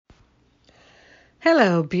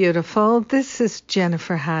Hello, beautiful. This is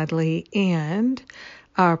Jennifer Hadley, and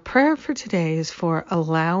our prayer for today is for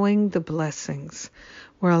allowing the blessings.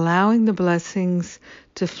 We're allowing the blessings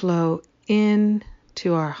to flow in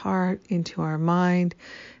to our heart, into our mind,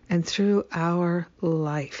 and through our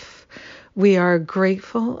life. We are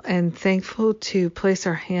grateful and thankful to place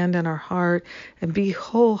our hand on our heart and be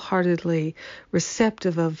wholeheartedly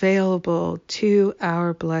receptive, available to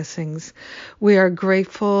our blessings. We are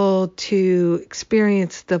grateful to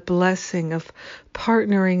experience the blessing of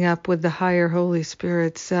partnering up with the higher Holy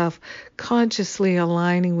Spirit self, consciously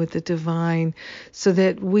aligning with the divine so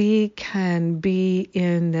that we can be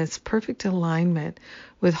in this perfect alignment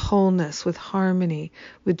with wholeness, with harmony,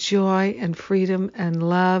 with joy and freedom and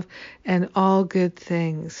love and all good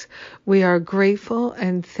things. We are grateful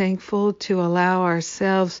and thankful to allow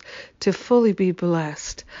ourselves to fully be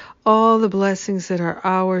blessed. All the blessings that are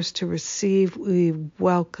ours to receive, we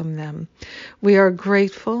welcome them. We are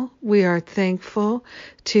grateful, we are thankful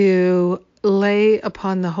to lay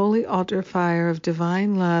upon the holy altar fire of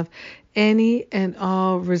divine love any and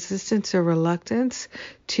all resistance or reluctance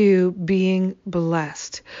to being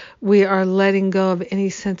blessed. We are letting go of any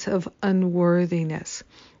sense of unworthiness,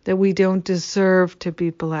 that we don't deserve to be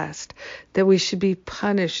blessed, that we should be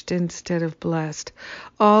punished instead of blessed.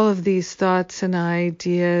 All of these thoughts and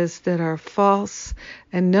ideas that are false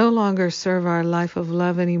and no longer serve our life of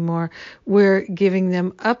love anymore, we're giving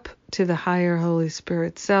them up to the higher Holy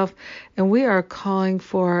Spirit self, and we are calling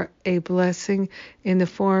for a blessing in the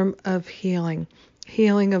form of healing.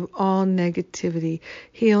 Healing of all negativity,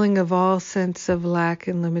 healing of all sense of lack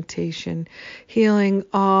and limitation, healing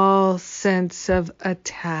all sense of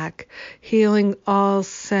attack, healing all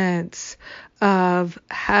sense of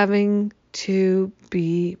having to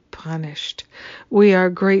be punished. We are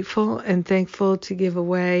grateful and thankful to give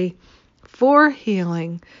away for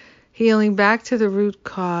healing back to the root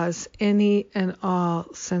cause, any and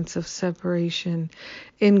all sense of separation,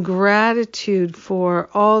 in gratitude for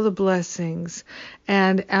all the blessings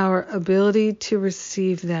and our ability to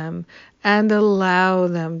receive them and allow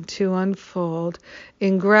them to unfold.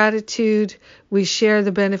 In gratitude, we share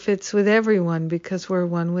the benefits with everyone because we're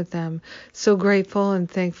one with them. So grateful and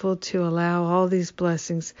thankful to allow all these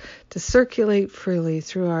blessings to circulate freely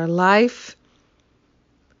through our life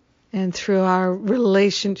and through our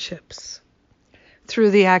relationships, through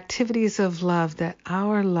the activities of love that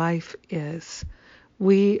our life is.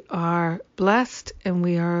 We are blessed and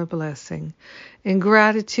we are a blessing. In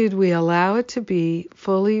gratitude, we allow it to be,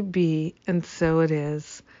 fully be, and so it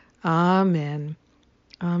is. Amen.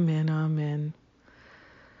 Amen. Amen.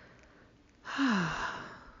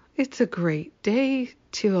 It's a great day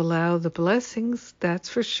to allow the blessings, that's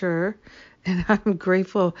for sure. And I'm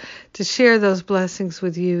grateful to share those blessings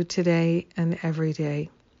with you today and every day.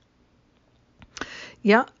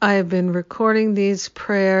 Yeah, I have been recording these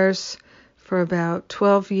prayers for about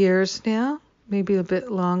 12 years now, maybe a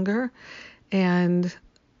bit longer, and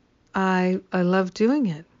I love doing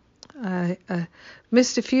it. I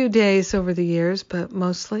missed a few days over the years, but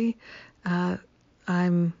mostly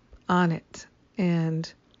I'm on it,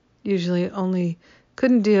 and usually only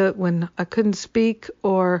couldn't do it when I couldn't speak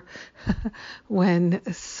or when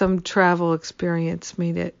some travel experience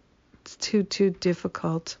made it too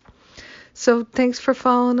difficult. So thanks for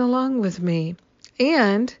following along with me.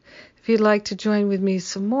 And if you'd like to join with me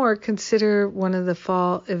some more, consider one of the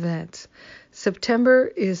fall events. September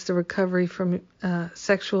is the Recovery from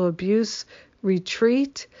Sexual Abuse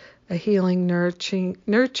Retreat, a healing,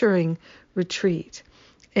 nurturing retreat.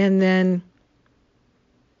 And then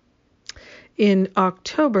in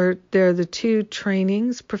October, there are the two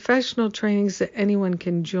trainings, professional trainings that anyone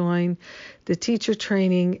can join, the teacher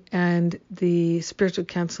training and the spiritual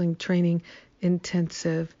counseling training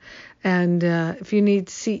intensive. And if you need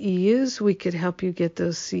CEUs, we could help you get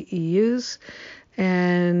those CEUs.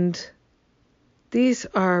 And these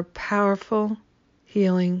are powerful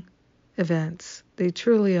healing events. They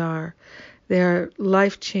truly are. They're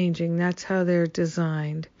life-changing. That's how they're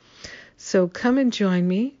designed. So come and join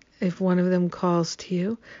me. If one of them calls to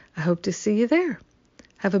you, I hope to see you there.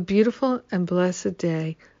 Have a beautiful and blessed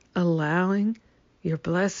day, allowing your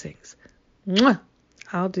blessings. Mwah!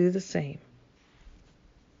 I'll do the same.